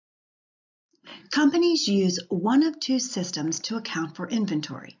Companies use one of two systems to account for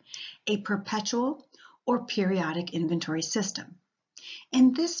inventory, a perpetual or periodic inventory system.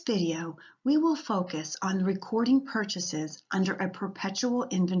 In this video, we will focus on recording purchases under a perpetual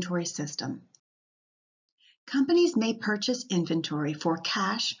inventory system. Companies may purchase inventory for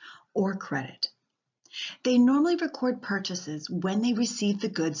cash or credit. They normally record purchases when they receive the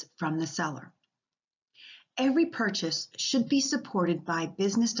goods from the seller. Every purchase should be supported by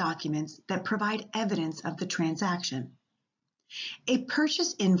business documents that provide evidence of the transaction. A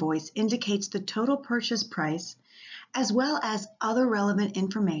purchase invoice indicates the total purchase price as well as other relevant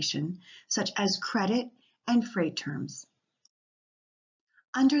information such as credit and freight terms.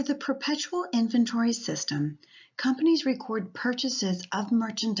 Under the perpetual inventory system, companies record purchases of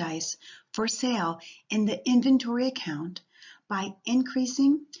merchandise for sale in the inventory account by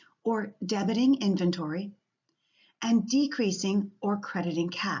increasing or debiting inventory and decreasing or crediting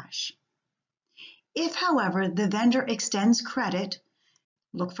cash. If, however, the vendor extends credit,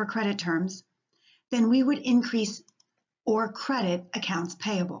 look for credit terms, then we would increase or credit accounts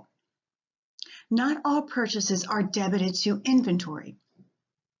payable. Not all purchases are debited to inventory.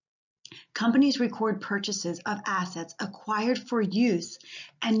 Companies record purchases of assets acquired for use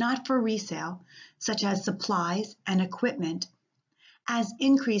and not for resale, such as supplies and equipment, as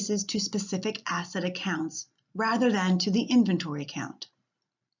increases to specific asset accounts rather than to the inventory account.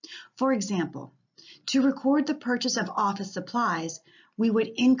 For example, to record the purchase of office supplies, we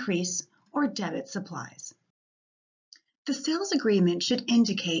would increase or debit supplies. The sales agreement should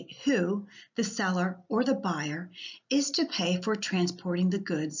indicate who, the seller or the buyer, is to pay for transporting the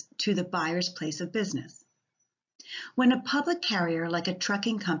goods to the buyer's place of business. When a public carrier like a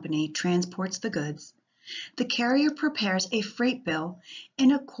trucking company transports the goods, the carrier prepares a freight bill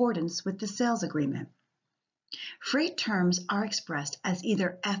in accordance with the sales agreement. Freight terms are expressed as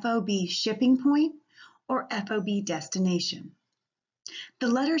either FOB shipping point or FOB destination. The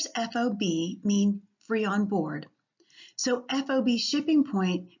letters FOB mean free on board, so FOB shipping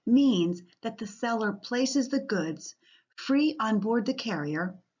point means that the seller places the goods free on board the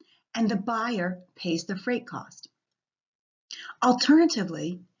carrier and the buyer pays the freight cost.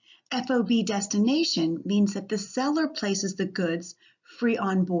 Alternatively, FOB destination means that the seller places the goods free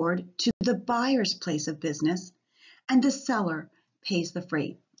on board to the buyer's place of business and the seller pays the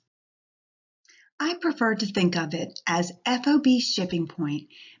freight. I prefer to think of it as FOB shipping point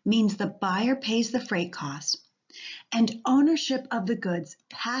means the buyer pays the freight cost and ownership of the goods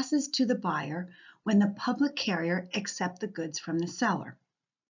passes to the buyer when the public carrier accepts the goods from the seller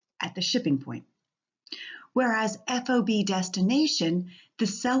at the shipping point. Whereas FOB destination, the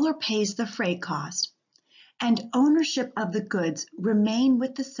seller pays the freight cost and ownership of the goods remain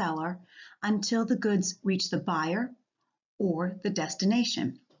with the seller until the goods reach the buyer or the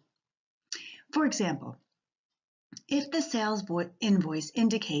destination. For example, if the sales invoice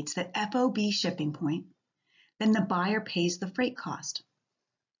indicates that FOB shipping point, then the buyer pays the freight cost.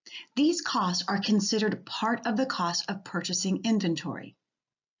 These costs are considered part of the cost of purchasing inventory.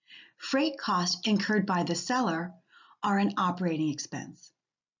 Freight costs incurred by the seller are an operating expense.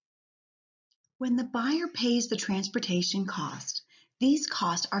 When the buyer pays the transportation cost, these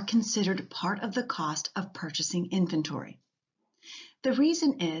costs are considered part of the cost of purchasing inventory. The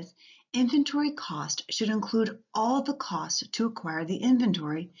reason is inventory cost should include all the costs to acquire the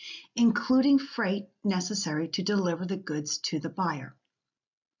inventory, including freight necessary to deliver the goods to the buyer.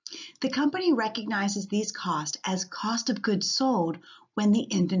 The company recognizes these costs as cost of goods sold when the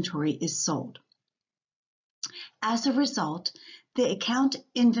inventory is sold. As a result, the account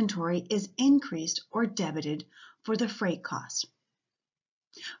inventory is increased or debited for the freight cost.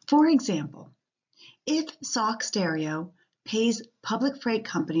 For example, if Sock Stereo pays Public Freight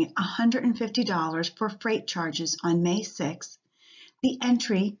Company $150 for freight charges on May 6, the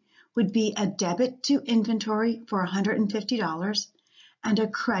entry would be a debit to inventory for $150 and a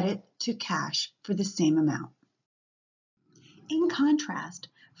credit to cash for the same amount. In contrast,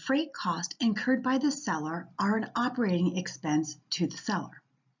 freight costs incurred by the seller are an operating expense to the seller.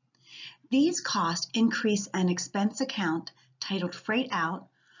 These costs increase an expense account titled Freight Out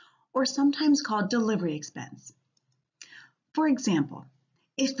or sometimes called delivery expense. For example,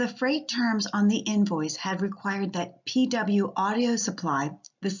 if the freight terms on the invoice had required that PW Audio Supply,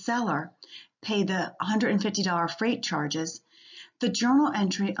 the seller, pay the $150 freight charges, the journal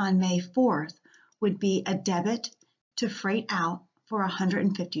entry on May 4th would be a debit to Freight Out for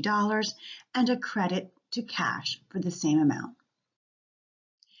 $150 and a credit to cash for the same amount.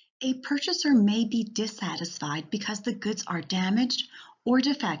 A purchaser may be dissatisfied because the goods are damaged or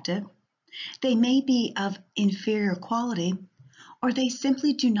defective, they may be of inferior quality, or they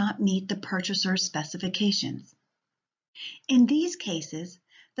simply do not meet the purchaser's specifications. In these cases,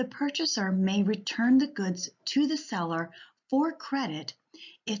 the purchaser may return the goods to the seller for credit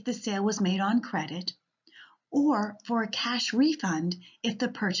if the sale was made on credit, or for a cash refund if the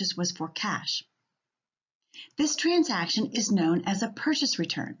purchase was for cash. This transaction is known as a purchase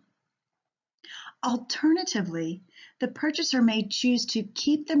return. Alternatively, the purchaser may choose to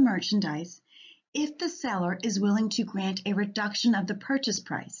keep the merchandise if the seller is willing to grant a reduction of the purchase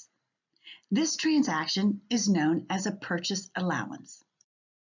price. This transaction is known as a purchase allowance.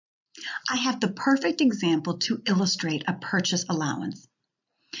 I have the perfect example to illustrate a purchase allowance.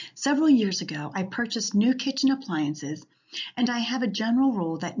 Several years ago, I purchased new kitchen appliances, and I have a general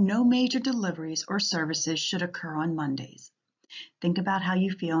rule that no major deliveries or services should occur on Mondays. Think about how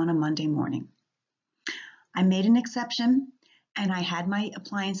you feel on a Monday morning. I made an exception, and I had my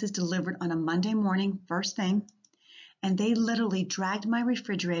appliances delivered on a Monday morning first thing, and they literally dragged my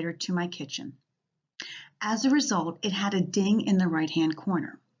refrigerator to my kitchen. As a result, it had a ding in the right-hand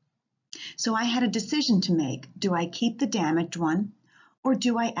corner. So I had a decision to make. Do I keep the damaged one, or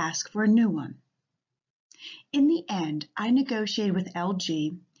do I ask for a new one? In the end, I negotiated with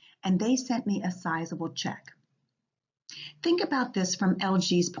LG, and they sent me a sizable check. Think about this from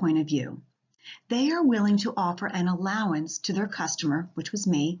LG's point of view. They are willing to offer an allowance to their customer, which was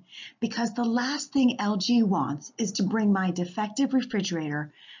me, because the last thing LG wants is to bring my defective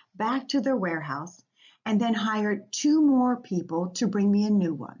refrigerator back to their warehouse and then hire 2 more people to bring me a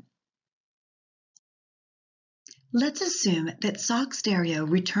new one. Let's assume that Sock Stereo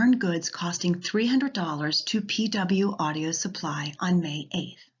returned goods costing $300 to PW Audio Supply on May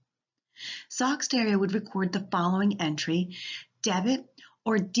 8th. Sock Stereo would record the following entry: debit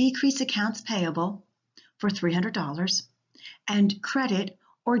or decrease accounts payable for $300, and credit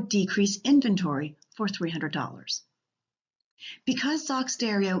or decrease inventory for $300. Because Sock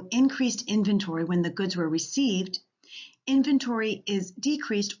Stereo increased inventory when the goods were received, inventory is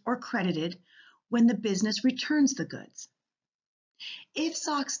decreased or credited when the business returns the goods. If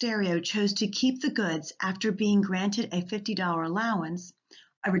Sock Stereo chose to keep the goods after being granted a $50 allowance,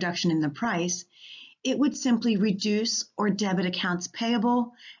 a reduction in the price, it would simply reduce or debit accounts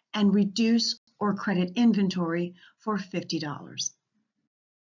payable and reduce or credit inventory for $50.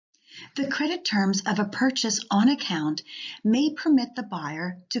 The credit terms of a purchase on account may permit the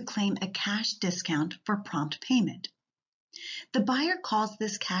buyer to claim a cash discount for prompt payment. The buyer calls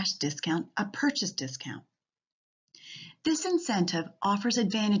this cash discount a purchase discount. This incentive offers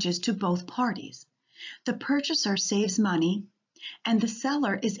advantages to both parties. The purchaser saves money, and the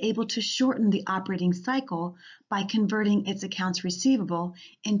seller is able to shorten the operating cycle by converting its accounts receivable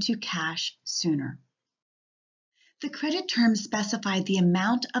into cash sooner. The credit terms specify the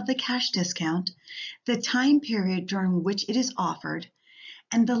amount of the cash discount, the time period during which it is offered,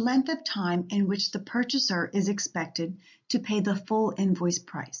 and the length of time in which the purchaser is expected to pay the full invoice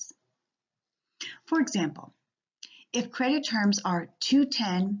price. For example, if credit terms are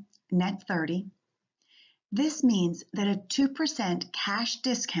 210 net 30, this means that a 2% cash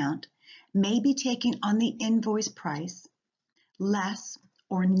discount may be taken on the invoice price, less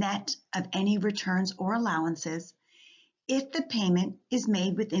or net of any returns or allowances, if the payment is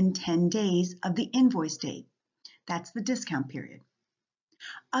made within 10 days of the invoice date. That's the discount period.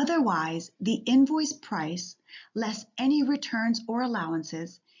 Otherwise, the invoice price, less any returns or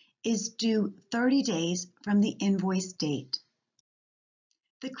allowances, is due 30 days from the invoice date.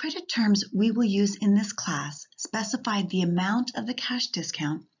 The credit terms we will use in this class specify the amount of the cash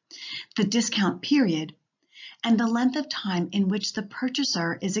discount, the discount period, and the length of time in which the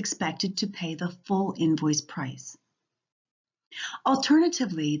purchaser is expected to pay the full invoice price.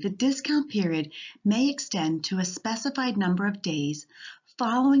 Alternatively, the discount period may extend to a specified number of days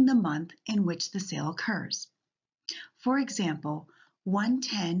following the month in which the sale occurs. For example,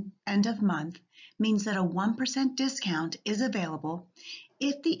 1/10 end of month means that a 1% discount is available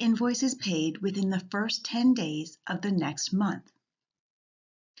if the invoice is paid within the first 10 days of the next month.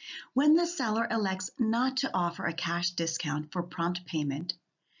 When the seller elects not to offer a cash discount for prompt payment,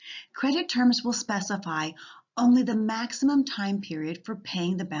 credit terms will specify only the maximum time period for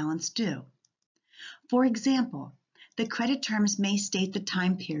paying the balance due. For example, the credit terms may state the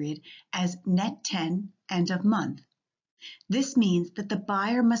time period as net 10 end of month. This means that the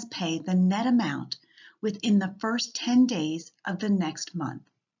buyer must pay the net amount within the first 10 days of the next month.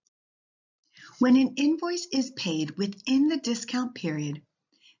 When an invoice is paid within the discount period,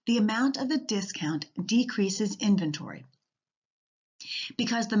 the amount of the discount decreases inventory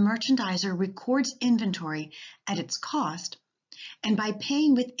because the merchandiser records inventory at its cost, and by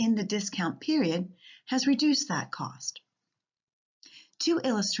paying within the discount period has reduced that cost. To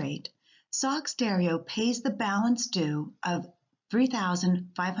illustrate, Sock Stereo pays the balance due of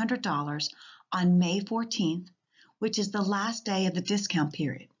 $3,500 on May 14th, which is the last day of the discount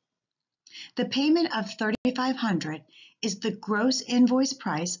period. The payment of $3,500 is the gross invoice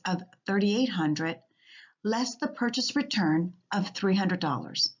price of $3,800 less the purchase return of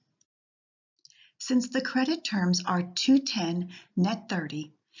 $300. Since the credit terms are 210 net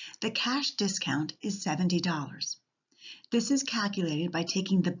 30, the cash discount is $70. This is calculated by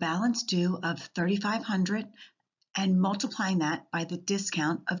taking the balance due of $3,500 and multiplying that by the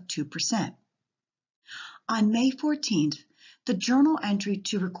discount of 2%. On May 14th, the journal entry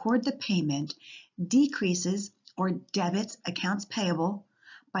to record the payment decreases or debits accounts payable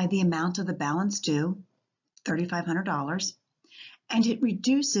by the amount of the balance due, $3,500, and it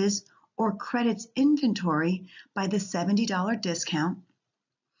reduces or credits inventory by the $70 discount,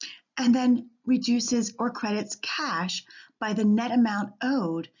 and then reduces or credits cash by the net amount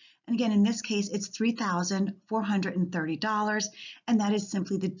owed. And again, in this case, it's $3,430, and that is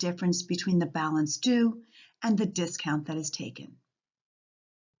simply the difference between the balance due and the discount that is taken.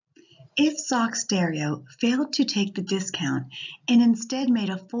 If Sock Stereo failed to take the discount and instead made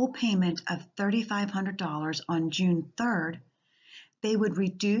a full payment of $3,500 on June 3rd, they would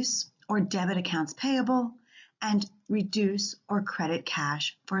reduce or debit accounts payable and reduce or credit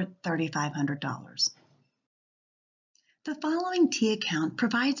cash for $3,500. The following T account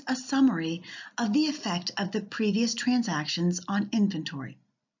provides a summary of the effect of the previous transactions on inventory.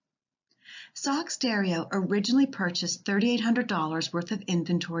 Sock Stereo originally purchased $3,800 worth of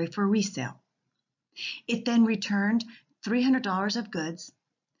inventory for resale. It then returned $300 of goods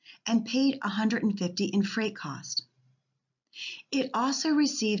and paid $150 in freight cost. It also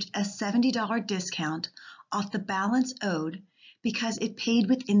received a $70 discount off the balance owed because it paid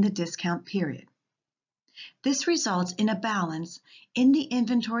within the discount period. This results in a balance in the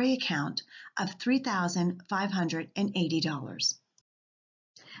inventory account of $3,580.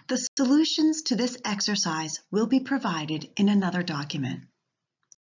 The solutions to this exercise will be provided in another document.